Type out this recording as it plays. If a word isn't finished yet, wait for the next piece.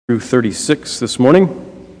36 this morning.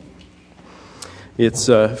 It's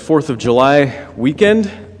 4th of July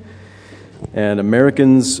weekend, and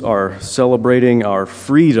Americans are celebrating our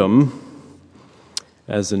freedom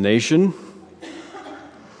as a nation,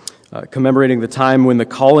 commemorating the time when the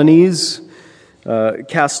colonies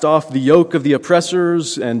cast off the yoke of the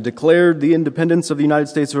oppressors and declared the independence of the United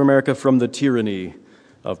States of America from the tyranny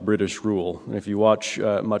of British rule. And if you watch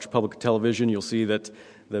much public television, you'll see that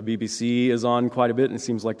the BBC is on quite a bit, and it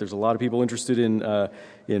seems like there's a lot of people interested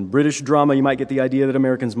in British drama. You might get the idea that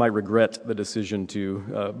Americans might regret the decision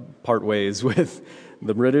to part ways with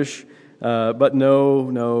the British. But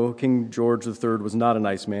no, King George III was not a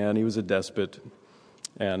nice man. He was a despot,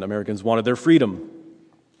 and Americans wanted their freedom.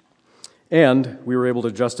 And we were able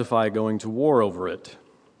to justify going to war over it.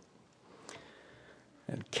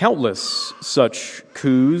 And countless such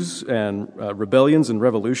coups and rebellions and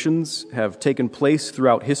revolutions have taken place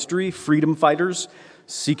throughout history, freedom fighters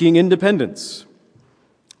seeking independence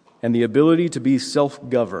and the ability to be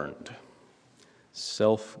self-governed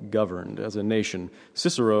as a nation.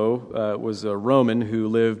 Cicero was a Roman who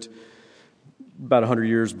lived about 100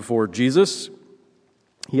 years before Jesus.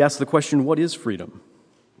 He asked the question, what is freedom?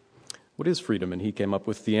 What is freedom? And he came up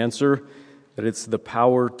with the answer that it's the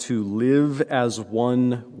power to live as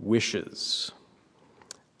one wishes.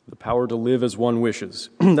 The power to live as one wishes.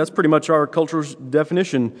 That's pretty much our culture's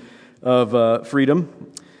definition of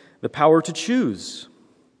freedom. The power to choose.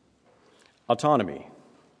 Autonomy.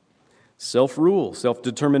 Self-rule,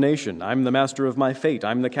 self-determination. I'm the master of my fate.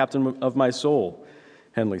 I'm the captain of my soul,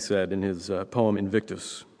 Henley said in his poem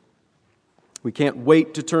Invictus. We can't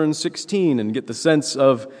wait to turn 16 and get the sense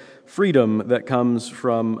of freedom that comes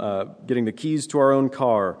from getting the keys to our own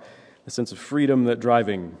car, the sense of freedom that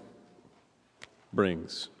driving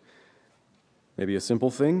brings. Maybe a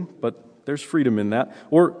simple thing, but there's freedom in that.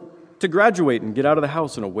 Or to graduate and get out of the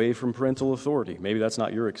house and away from parental authority. Maybe that's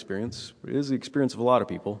not your experience, but it is the experience of a lot of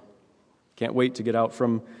people. Can't wait to get out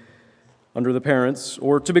from under the parents,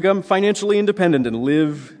 or to become financially independent and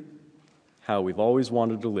live how we've always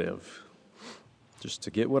wanted to live, just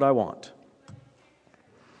to get what I want.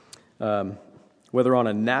 Whether on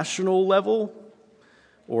a national level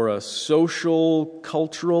or a social,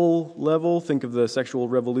 cultural level, think of the sexual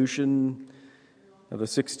revolution of the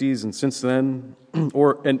 60s and since then,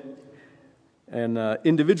 or an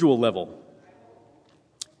individual level.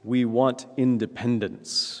 We want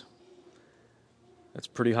independence. That's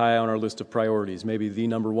pretty high on our list of priorities, maybe the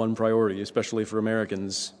number one priority, especially for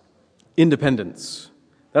Americans. Independence.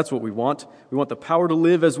 That's what we want. We want the power to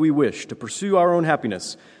live as we wish, to pursue our own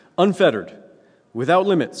happiness, unfettered, without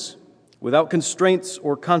limits, without constraints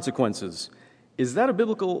or consequences. Is that a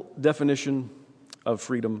biblical definition of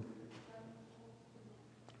freedom?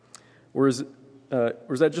 Or is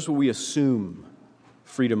that just what we assume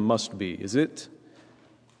freedom must be? Is it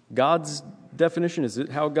God's definition? Is it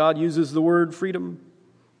how God uses the word freedom?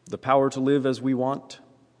 The power to live as we want?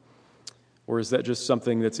 Or is that just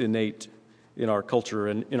something that's innate in our culture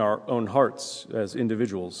and in our own hearts as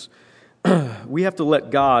individuals? We have to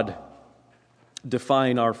let God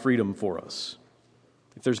define our freedom for us.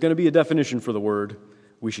 If there's going to be a definition for the word,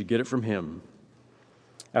 we should get it from Him.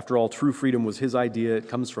 After all, true freedom was His idea. It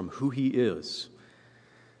comes from who He is.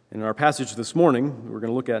 And in our passage this morning, we're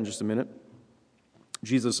going to look at in just a minute,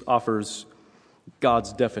 Jesus offers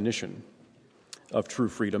God's definition of true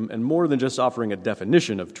freedom. And more than just offering a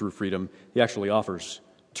definition of true freedom, He actually offers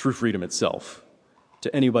true freedom itself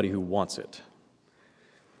to anybody who wants it.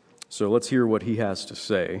 So let's hear what He has to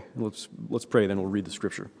say. Let's pray, then we'll read the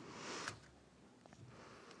scripture.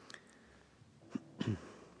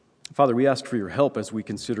 Father, we ask for your help as we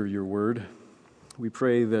consider your word. We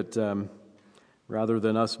pray that rather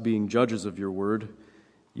than us being judges of your word,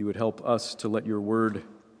 you would help us to let your word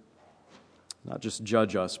not just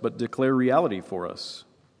judge us, but declare reality for us,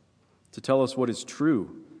 to tell us what is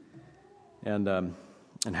true, and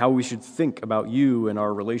how we should think about you and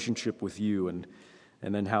our relationship with you, and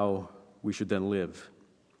then how we should then live.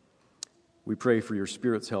 We pray for your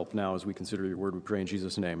Spirit's help now as we consider your word. We pray in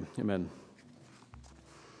Jesus' name. Amen.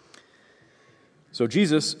 So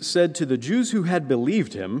Jesus said to the Jews who had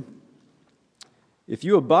believed him, "If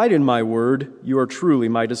you abide in my word, you are truly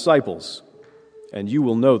my disciples, and you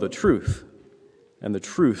will know the truth, and the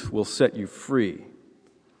truth will set you free."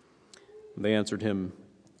 And they answered him,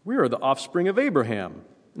 "We are the offspring of Abraham,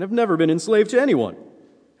 and have never been enslaved to anyone.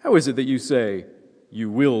 How is it that you say, 'You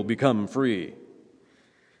will become free'?"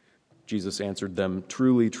 Jesus answered them,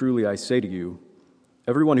 "Truly, truly, I say to you,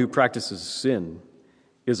 everyone who practices sin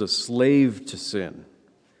is a slave to sin.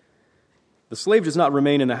 The slave does not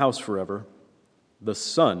remain in the house forever. The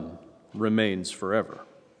Son remains forever.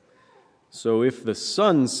 So if the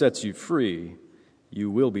Son sets you free, you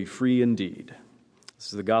will be free indeed. This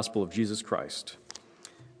is the gospel of Jesus Christ.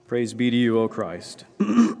 Praise be to you, O Christ.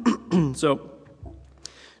 So,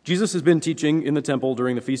 Jesus has been teaching in the temple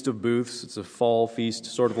during the Feast of Booths. It's a fall feast,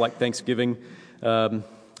 sort of like Thanksgiving,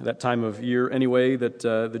 that time of year anyway, that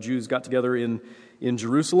the Jews got together in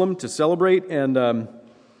Jerusalem to celebrate. And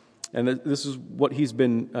this is what he's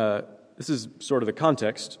been, this is sort of the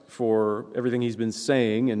context for everything he's been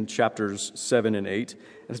saying in chapters 7 and 8. And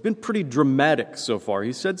it's been pretty dramatic so far.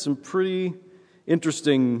 He said some pretty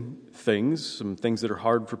interesting things, some things that are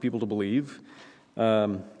hard for people to believe.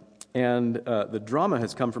 And the drama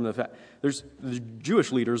has come from the fact the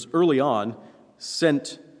Jewish leaders early on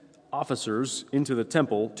sent officers into the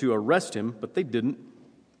temple to arrest him, but they didn't.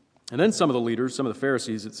 And then some of the leaders, some of the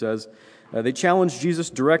Pharisees, it says, they challenged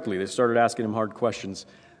Jesus directly. They started asking him hard questions.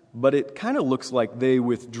 But it kind of looks like they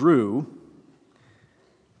withdrew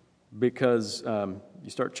because you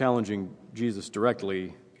start challenging Jesus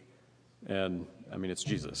directly, and, I mean, it's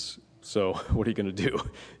Jesus. So what are you going to do?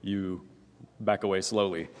 You back away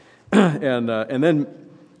slowly. And then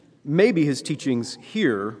maybe his teachings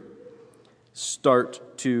here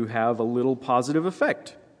start to have a little positive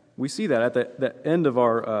effect. We see that at the end of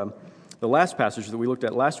our the last passage that we looked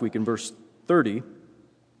at last week in verse 30. It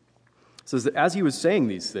says that as he was saying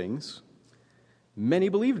these things, many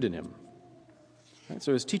believed in him. Right?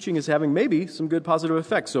 So his teaching is having maybe some good positive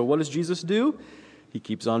effects. So what does Jesus do? He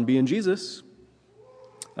keeps on being Jesus.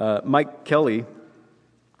 Mike Kelly,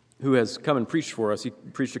 who has come and preached for us. He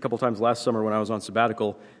preached a couple times last summer when I was on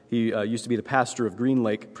sabbatical. He used to be the pastor of Green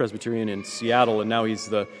Lake Presbyterian in Seattle, and now he's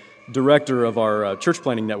the director of our church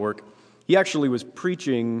planning network. He actually was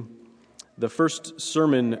preaching the first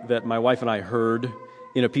sermon that my wife and I heard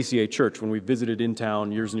in a PCA church when we visited in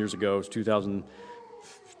town years and years ago. It was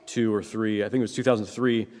 2002 or 3. I think it was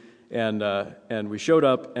 2003. And we showed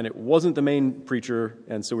up, and it wasn't the main preacher,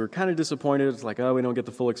 and so we were kind of disappointed. It's like, oh, we don't get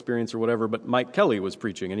the full experience or whatever. But Mike Kelly was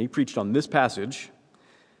preaching, and he preached on this passage,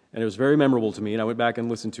 and it was very memorable to me. And I went back and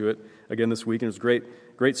listened to it again this week, and it was a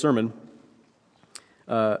great sermon.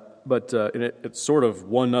 But it sort of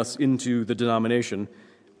won us into the denomination.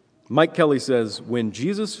 Mike Kelly says, when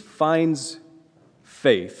Jesus finds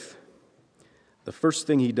faith, the first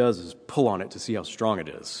thing he does is pull on it to see how strong it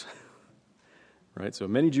is. Right? So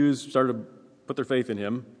many Jews started to put their faith in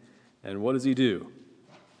him, and what does he do?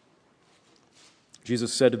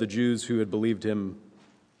 Jesus said to the Jews who had believed him,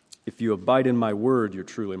 if you abide in my word, you're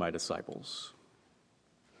truly my disciples.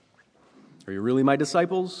 Are you really my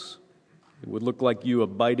disciples? It would look like you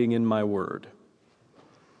abiding in my word.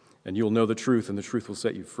 And you'll know the truth, and the truth will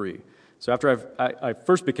set you free. So after I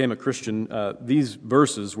first became a Christian, these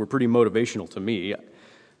verses were pretty motivational to me.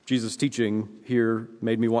 Jesus' teaching here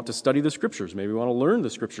made me want to study the Scriptures, made me want to learn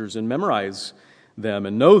the Scriptures and memorize them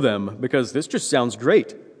and know them, because this just sounds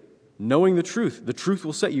great. Knowing the truth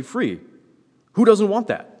will set you free. Who doesn't want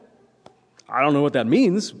that? I don't know what that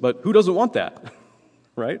means, but who doesn't want that?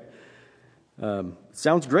 Right?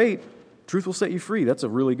 Sounds great. Truth will set you free. That's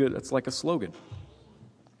like a slogan.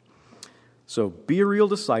 So be a real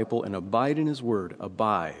disciple and abide in his word.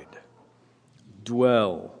 Abide.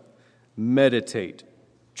 Dwell. Meditate.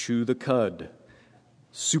 Chew the cud.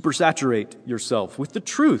 Supersaturate yourself with the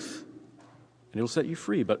truth, and it'll set you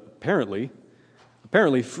free. But apparently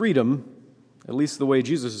freedom, at least the way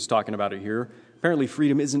Jesus is talking about it here, apparently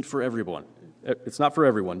freedom isn't for everyone. It's not for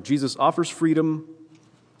everyone. Jesus offers freedom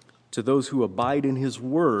to those who abide in his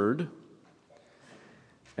word,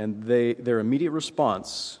 and their immediate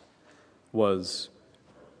response was,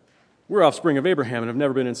 we're offspring of Abraham and have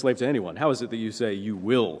never been enslaved to anyone. How is it that you say you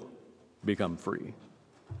will become free?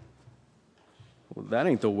 Well, that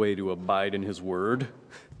ain't the way to abide in his word.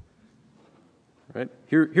 Right?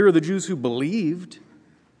 Here are the Jews who believed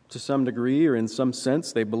to some degree or in some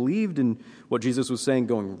sense. They believed in what Jesus was saying,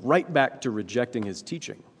 going right back to rejecting his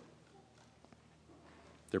teaching.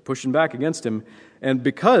 They're pushing back against him. And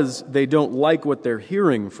because they don't like what they're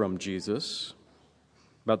hearing from Jesus,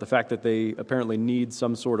 about the fact that they apparently need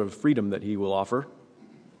some sort of freedom that he will offer,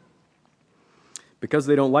 because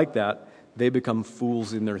they don't like that, they become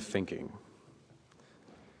fools in their thinking.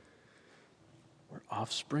 We're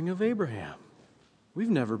offspring of Abraham.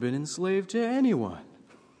 We've never been enslaved to anyone.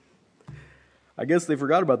 I guess they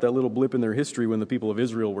forgot about that little blip in their history when the people of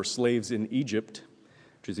Israel were slaves in Egypt,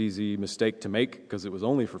 which is an easy mistake to make because it was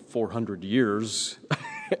only for 400 years.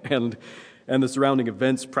 and the surrounding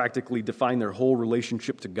events practically define their whole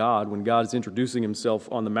relationship to God when God is introducing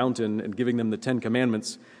himself on the mountain and giving them the Ten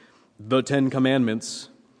Commandments. The Ten Commandments,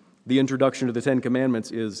 the introduction to the Ten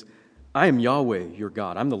Commandments is, I am Yahweh, your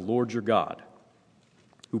God. I'm the Lord, your God.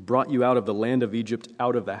 who brought you out of the land of Egypt,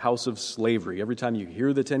 out of the house of slavery. Every time you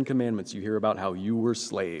hear the Ten Commandments, you hear about how you were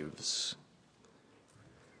slaves.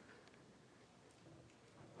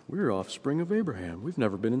 We're offspring of Abraham. We've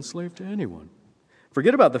never been enslaved to anyone.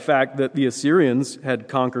 Forget about the fact that the Assyrians had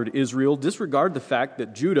conquered Israel. Disregard the fact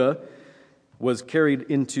that Judah was carried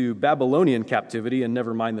into Babylonian captivity, and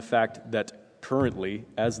never mind the fact that currently,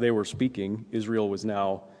 as they were speaking, Israel was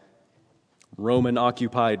now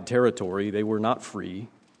Roman-occupied territory. They were not free.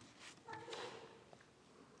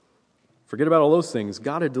 Forget about all those things.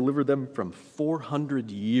 God had delivered them from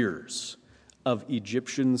 400 years of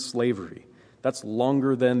Egyptian slavery. That's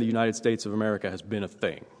longer than the United States of America has been a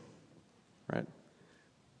thing, right?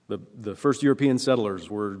 The first European settlers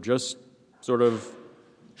were just sort of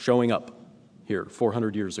showing up here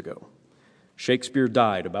 400 years ago. Shakespeare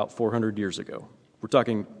died about 400 years ago. We're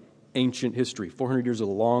talking ancient history. 400 years is a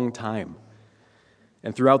long time.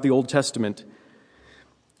 And throughout the Old Testament,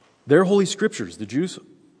 their holy scriptures, the Jews,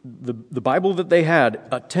 the Bible that they had,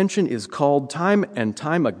 attention is called time and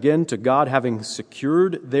time again to God having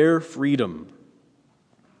secured their freedom.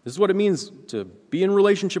 This is what it means to be in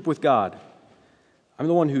relationship with God. I'm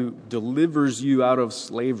the one who delivers you out of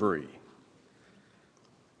slavery.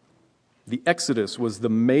 The Exodus was the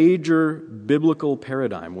major biblical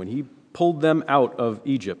paradigm when he pulled them out of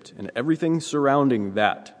Egypt and everything surrounding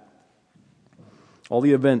that. All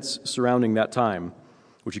the events surrounding that time,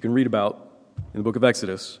 which you can read about in the book of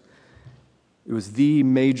Exodus, it was the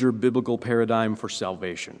major biblical paradigm for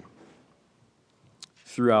salvation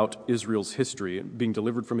throughout Israel's history, being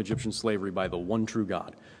delivered from Egyptian slavery by the one true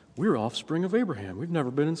God. We're offspring of Abraham. We've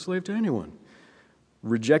never been enslaved to anyone.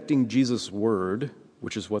 Rejecting Jesus' word,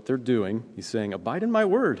 which is what they're doing, he's saying, abide in my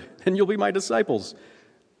word, and you'll be my disciples.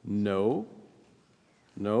 No,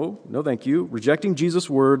 thank you. Rejecting Jesus'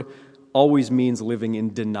 word always means living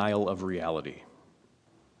in denial of reality.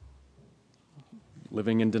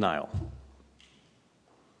 Living in denial.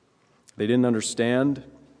 They didn't understand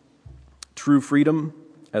true freedom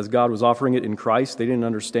as God was offering it in Christ. They didn't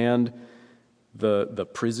understand the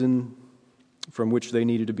prison from which they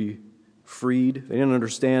needed to be freed. They didn't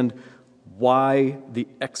understand why the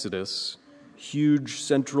Exodus, huge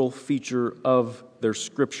central feature of their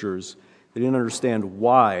scriptures, they didn't understand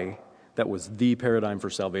why that was the paradigm for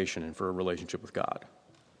salvation and for a relationship with God.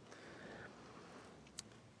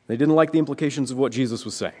 They didn't like the implications of what Jesus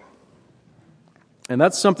was saying. And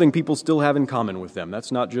that's something people still have in common with them.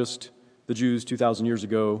 That's not just the Jews 2,000 years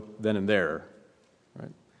ago, then and there.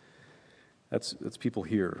 Right? That's people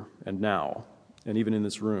here and now, and even in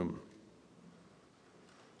this room.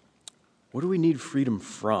 What do we need freedom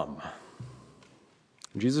from?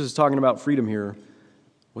 When Jesus is talking about freedom here,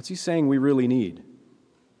 what's he saying we really need?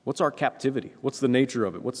 What's our captivity? What's the nature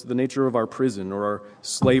of it? What's the nature of our prison or our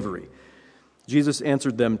slavery? Jesus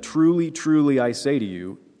answered them, truly, truly, I say to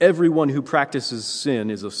you, everyone who practices sin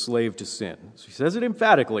is a slave to sin. So he says it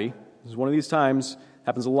emphatically. This is one of these times,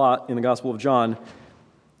 happens a lot in the Gospel of John.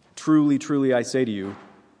 Truly, truly, I say to you,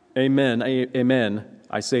 amen, amen,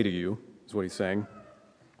 I say to you, is what he's saying.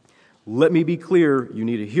 Let me be clear, you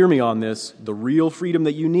need to hear me on this. The real freedom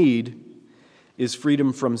that you need is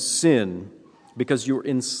freedom from sin, because you're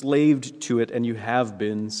enslaved to it, and you have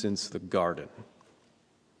been since the garden,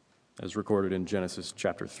 as recorded in Genesis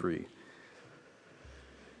chapter 3.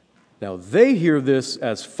 Now, they hear this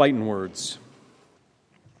as fighting words.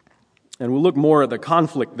 And we'll look more at the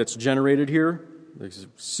conflict that's generated here. There's a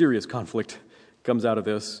serious conflict comes out of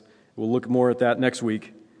this. We'll look more at that next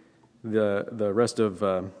week, the rest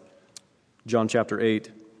of John chapter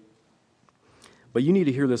 8. But you need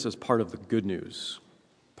to hear this as part of the good news.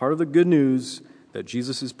 Part of the good news that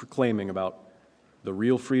Jesus is proclaiming about the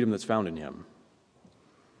real freedom that's found in him.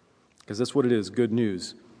 Because that's what it is, good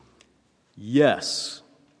news. Yes,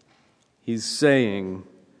 he's saying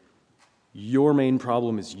your main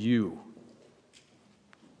problem is you.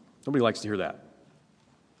 Nobody likes to hear that.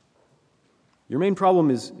 Your main problem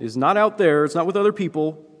is not out there. It's not with other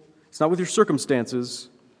people. It's not with your circumstances.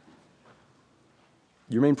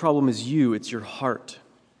 Your main problem is you. It's your heart.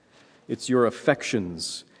 It's your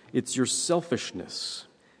affections. It's your selfishness.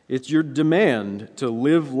 It's your demand to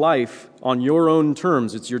live life on your own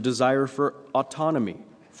terms. It's your desire for autonomy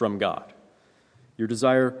from God. Your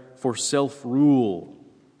desire for self-rule,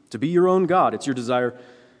 to be your own God. It's your desire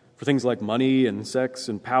for things like money and sex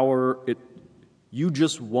and power. You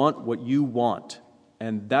just want what you want,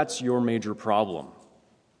 and that's your major problem.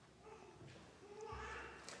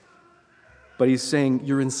 But he's saying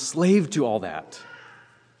you're enslaved to all that.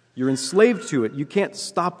 You're enslaved to it. You can't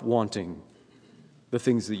stop wanting the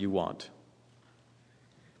things that you want.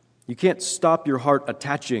 You can't stop your heart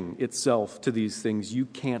attaching itself to these things. You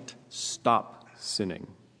can't stop sinning.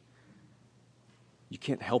 You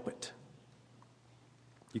can't help it.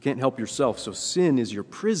 You can't help yourself. So sin is your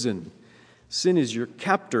prison. Sin is your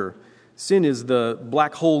captor. Sin is the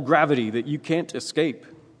black hole gravity that you can't escape.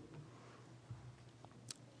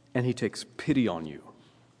 And he takes pity on you.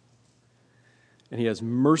 And he has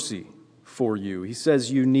mercy for you. He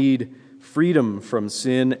says you need freedom from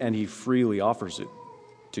sin, and he freely offers it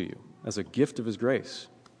to you as a gift of his grace.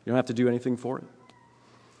 You don't have to do anything for it.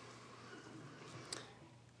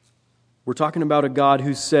 We're talking about a God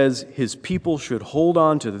who says his people should hold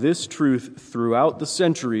on to this truth throughout the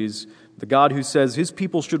centuries. The God who says his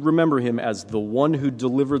people should remember him as the one who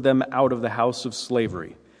delivered them out of the house of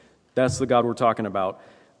slavery. That's the God we're talking about.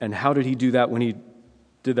 And how did he do that when he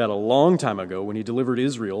did that a long time ago, when he delivered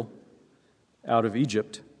Israel out of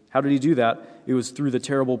Egypt? How did he do that? It was through the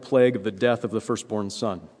terrible plague of the death of the firstborn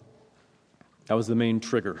son. That was the main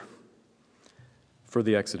trigger for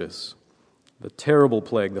the Exodus. The terrible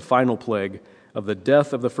plague, the final plague of the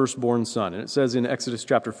death of the firstborn son. And it says in Exodus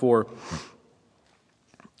chapter 4,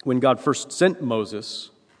 when God first sent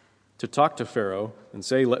Moses to talk to Pharaoh and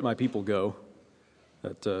say, "Let my people go,"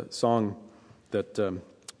 that song that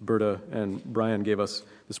Berta and Brian gave us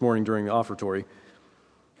this morning during the offertory,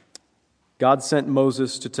 God sent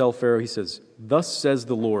Moses to tell Pharaoh, he says, "Thus says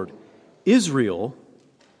the Lord, Israel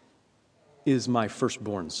is my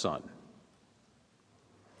firstborn son.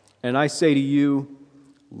 And I say to you,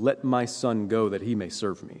 let my son go that he may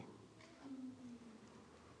serve me.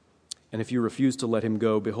 And if you refuse to let him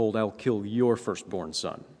go, behold, I'll kill your firstborn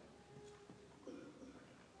son."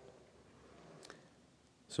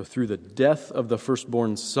 So through the death of the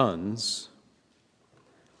firstborn sons,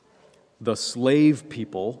 the slave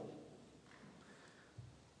people,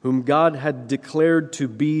 whom God had declared to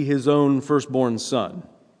be his own firstborn son,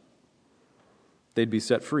 they'd be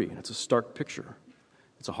set free. And it's a stark picture.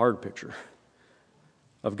 It's a hard picture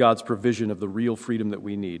of God's provision of the real freedom that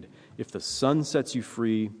we need. If the Son sets you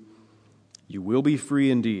free, you will be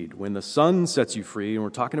free indeed. When the Son sets you free, and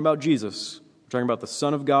we're talking about Jesus, we're talking about the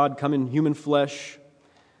Son of God come in human flesh.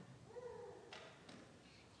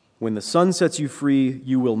 When the Son sets you free,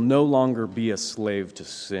 you will no longer be a slave to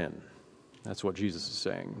sin. That's what Jesus is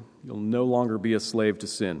saying. You'll no longer be a slave to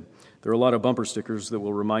sin. There are a lot of bumper stickers that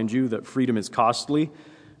will remind you that freedom is costly.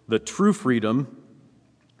 The true freedom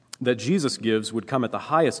that Jesus gives would come at the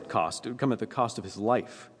highest cost. It would come at the cost of his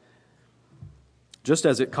life. Just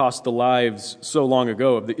as it cost the lives so long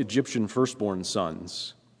ago of the Egyptian firstborn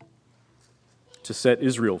sons to set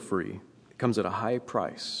Israel free, it comes at a high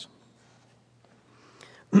price.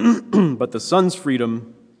 But the Son's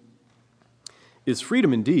freedom is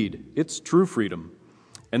freedom indeed. It's true freedom.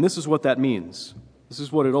 And this is what that means. This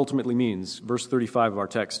is what it ultimately means. Verse 35 of our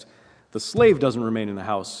text. The slave doesn't remain in the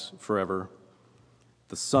house forever.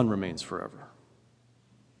 The Son remains forever.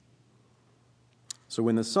 So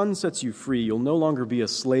when the Son sets you free, you'll no longer be a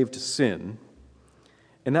slave to sin.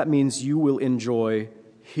 And that means you will enjoy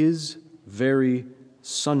his very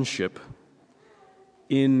sonship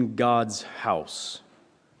in God's house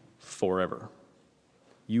forever.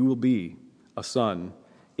 You will be a son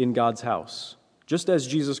in God's house. Just as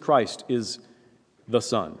Jesus Christ is the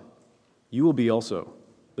Son, you will be also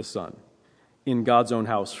the Son in God's own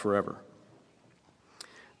house forever.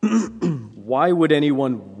 Why would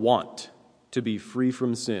anyone want to be free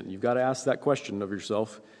from sin? You've got to ask that question of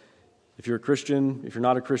yourself. If you're a Christian, if you're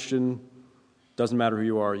not a Christian, doesn't matter who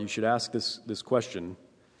you are, you should ask this question.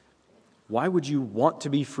 Why would you want to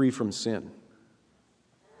be free from sin?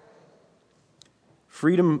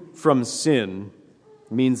 Freedom from sin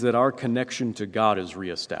means that our connection to God is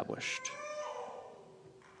reestablished.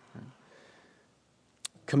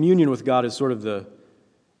 Communion with God is sort of the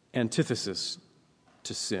antithesis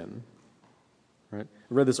to sin. Right?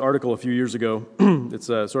 I read this article a few years ago. It's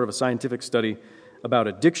a sort of a scientific study about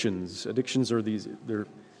addictions. Addictions are they're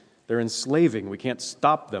enslaving. We can't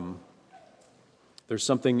stop them. There's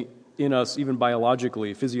something in us, even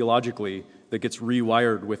biologically, physiologically, that gets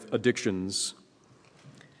rewired with addictions.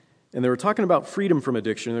 And they were talking about freedom from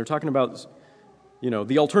addiction. They were talking about,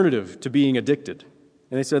 the alternative to being addicted.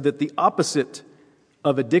 And they said that the opposite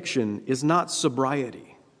of addiction is not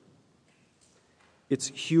sobriety. It's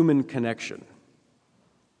human connection.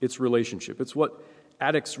 It's relationship. It's what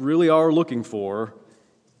addicts really are looking for,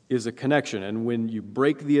 is a connection. And when you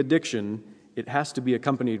break the addiction, it has to be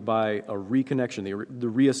accompanied by a reconnection, the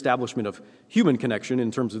reestablishment of human connection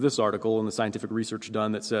in terms of this article and the scientific research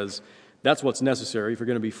done that says that's what's necessary if you're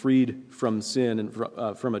going to be freed from sin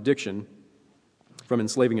and from addiction. from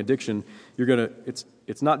enslaving addiction,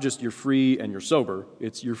 it's not just you're free and you're sober,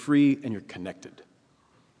 it's you're free and you're connected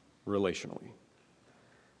relationally.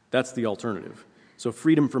 That's the alternative. So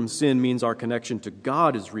freedom from sin means our connection to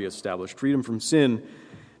God is reestablished. Freedom from sin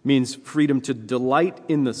means freedom to delight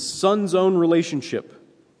in the Son's own relationship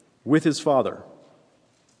with his Father.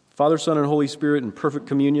 Father, Son, and Holy Spirit in perfect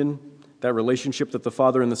communion, that relationship that the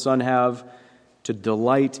Father and the Son have, to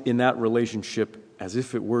delight in that relationship as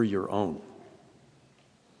if it were your own.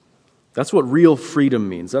 That's what real freedom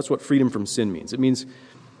means. That's what freedom from sin means. It means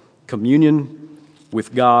communion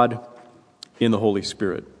with God in the Holy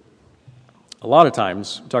Spirit. A lot of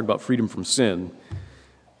times, we talk about freedom from sin,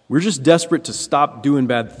 we're just desperate to stop doing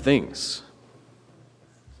bad things,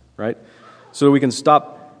 right? So that we can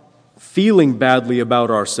stop feeling badly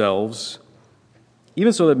about ourselves,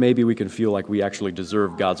 even so that maybe we can feel like we actually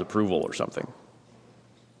deserve God's approval or something.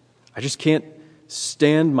 I just can't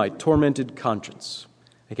stand my tormented conscience.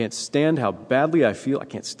 I can't stand how badly I feel. I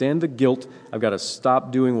can't stand the guilt. I've got to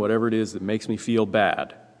stop doing whatever it is that makes me feel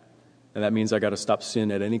bad. And that means I've got to stop sin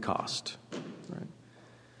at any cost. Right?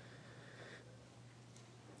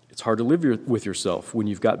 It's hard to live with yourself when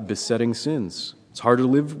you've got besetting sins. It's hard to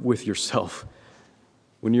live with yourself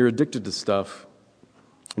when you're addicted to stuff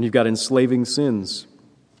and you've got enslaving sins.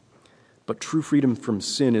 But true freedom from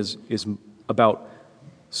sin is about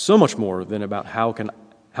so much more than about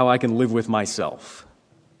how I can live with myself.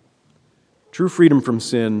 True freedom from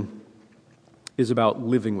sin is about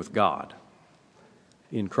living with God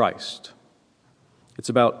in Christ. It's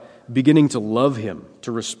about beginning to love Him,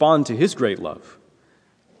 to respond to His great love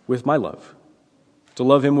with my love, to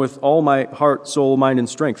love Him with all my heart, soul, mind, and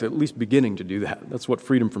strength, at least beginning to do that. That's what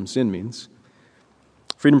freedom from sin means.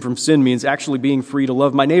 Freedom from sin means actually being free to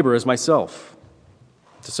love my neighbor as myself,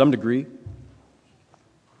 to some degree.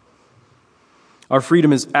 Our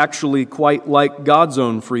freedom is actually quite like God's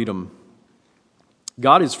own freedom.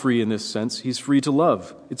 God is free in this sense. He's free to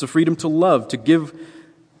love. It's a freedom to love, to give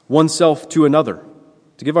oneself to another,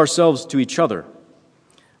 to give ourselves to each other,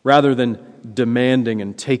 rather than demanding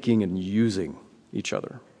and taking and using each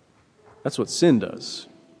other. That's what sin does.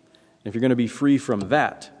 And if you're going to be free from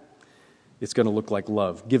that, it's going to look like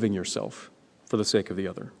love, giving yourself for the sake of the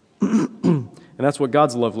other. And that's what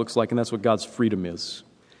God's love looks like, and that's what God's freedom is.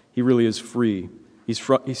 He really is free. He's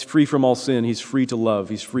free from all sin. He's free to love.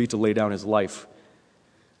 He's free to lay down His life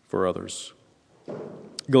for others.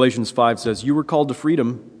 Galatians 5 says, "You were called to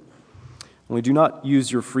freedom, only do not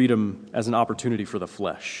use your freedom as an opportunity for the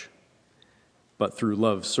flesh, but through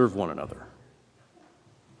love serve one another."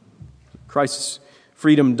 Christ's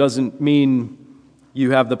freedom doesn't mean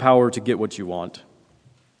you have the power to get what you want.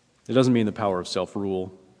 It doesn't mean the power of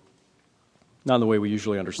self-rule, not in the way we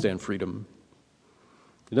usually understand freedom.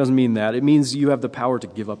 It doesn't mean that. It means you have the power to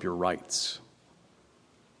give up your rights,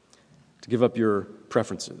 to give up your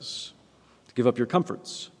preferences, to give up your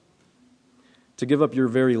comforts, to give up your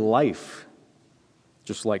very life,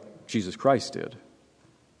 just like Jesus Christ did.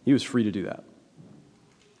 He was free to do that.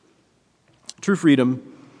 True freedom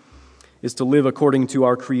is to live according to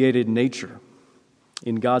our created nature,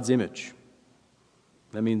 in God's image.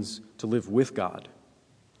 That means to live with God,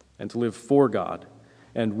 and to live for God,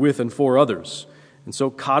 and with and for others. And so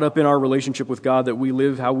caught up in our relationship with God that we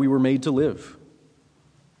live how we were made to live.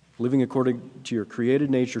 Living according to your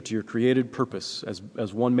created nature, to your created purpose,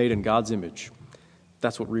 as one made in God's image.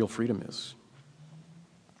 That's what real freedom is.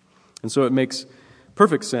 And so it makes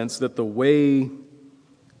perfect sense that the way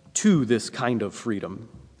to this kind of freedom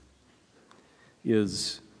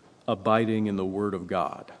is abiding in the Word of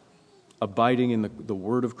God, abiding in the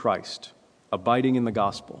Word of Christ, abiding in the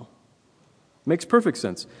gospel. It makes perfect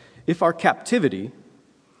sense. If our captivity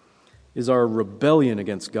is our rebellion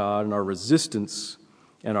against God and our resistance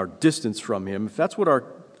and our distance from Him, if that's what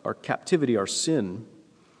our captivity, our sin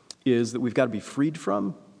is that we've got to be freed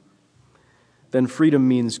from, then freedom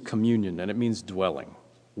means communion, and it means dwelling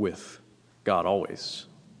with God always.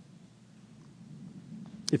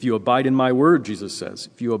 If you abide in my word, Jesus says,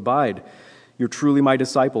 if you abide, you're truly my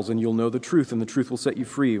disciples, and you'll know the truth, and the truth will set you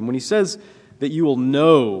free. And when He says that you will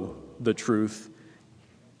know the truth,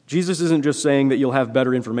 Jesus isn't just saying that you'll have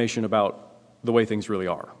better information about the way things really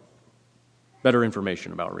are, better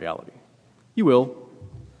information about reality. You will.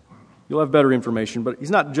 You'll have better information, but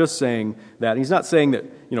He's not just saying that. He's not saying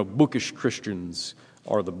that, bookish Christians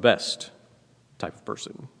are the best type of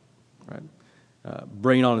person, right?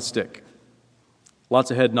 Brain on a stick. Lots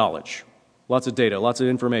of head knowledge, lots of data, lots of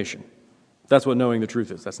information. That's what knowing the truth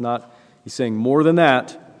is. That's not, He's saying more than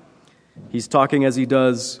that. He's talking, as He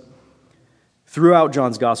does throughout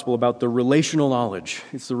John's gospel, about the relational knowledge.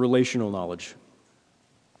 It's the relational knowledge.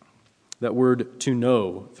 That word to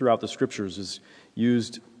know throughout the Scriptures is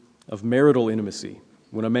used of marital intimacy.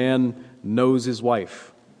 When a man knows his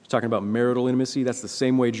wife, he's talking about marital intimacy. That's the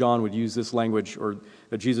same way John would use this language, or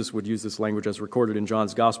that Jesus would use this language as recorded in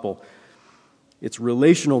John's Gospel. It's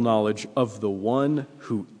relational knowledge of the one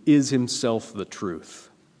who is himself the truth.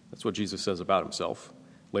 That's what Jesus says about himself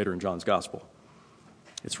later in John's Gospel.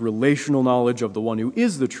 It's relational knowledge of the one who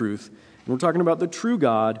is the truth. And we're talking about the true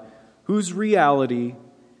God, whose reality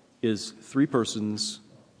is three persons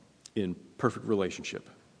in perfect relationship,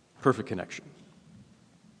 perfect connection.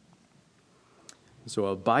 So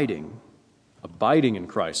abiding in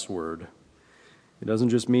Christ's word, it doesn't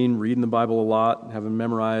just mean reading the Bible a lot, having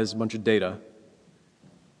memorized a bunch of data,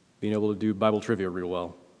 being able to do Bible trivia real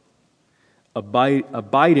well.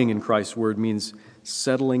 Abiding in Christ's word means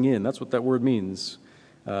settling in. That's what that word means.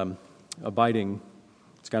 Abiding,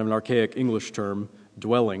 it's kind of an archaic English term,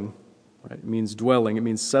 dwelling. Right? It means dwelling. It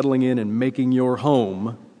means settling in and making your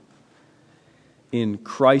home in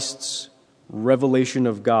Christ's revelation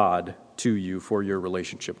of God to you for your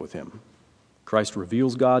relationship with Him. Christ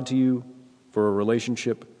reveals God to you for a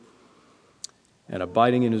relationship, and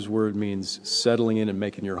abiding in His Word means settling in and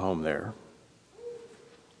making your home there.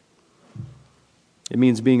 It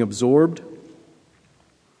means being absorbed.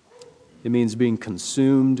 It means being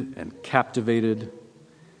consumed and captivated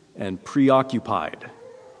and preoccupied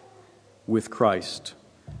with Christ,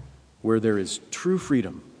 where there is true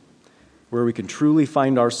freedom, where we can truly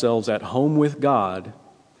find ourselves at home with God,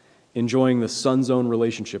 enjoying the son's own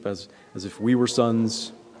relationship as if we were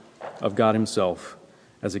sons of God Himself,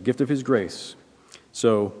 as a gift of His grace.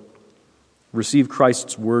 So receive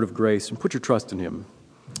Christ's word of grace and put your trust in Him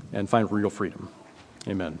and find real freedom.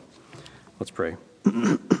 Amen. Let's pray.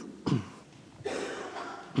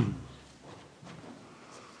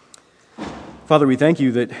 Father, we thank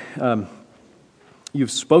you that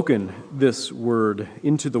you've spoken this word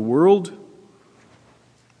into the world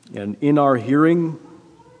and in our hearing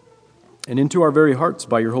and into our very hearts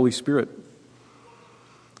by your Holy Spirit.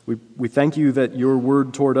 We thank you that your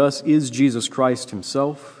word toward us is Jesus Christ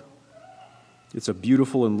Himself. It's a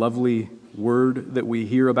beautiful and lovely word that we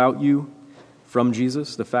hear about you from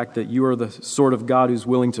Jesus, the fact that you are the sort of God who's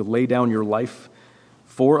willing to lay down your life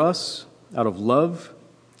for us out of love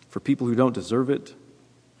for people who don't deserve it.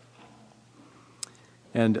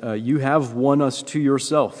 And you have won us to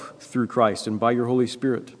yourself through Christ and by your Holy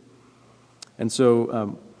Spirit. And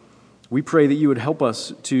so we pray that you would help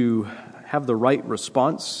us to have the right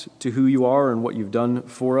response to who you are and what you've done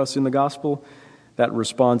for us in the gospel, that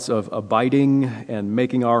response of abiding and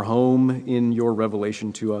making our home in your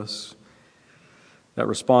revelation to us, that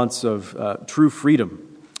response of true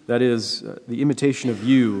freedom, that is, the imitation of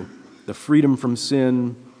you, the freedom from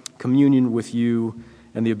sin, communion with you,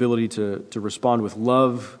 and the ability to respond with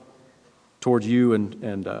love toward you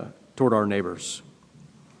and toward our neighbors.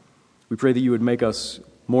 We pray that you would make us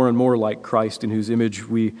more and more like Christ, in whose image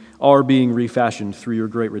we are being refashioned through your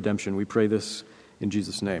great redemption. We pray this in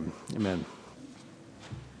Jesus' name. Amen.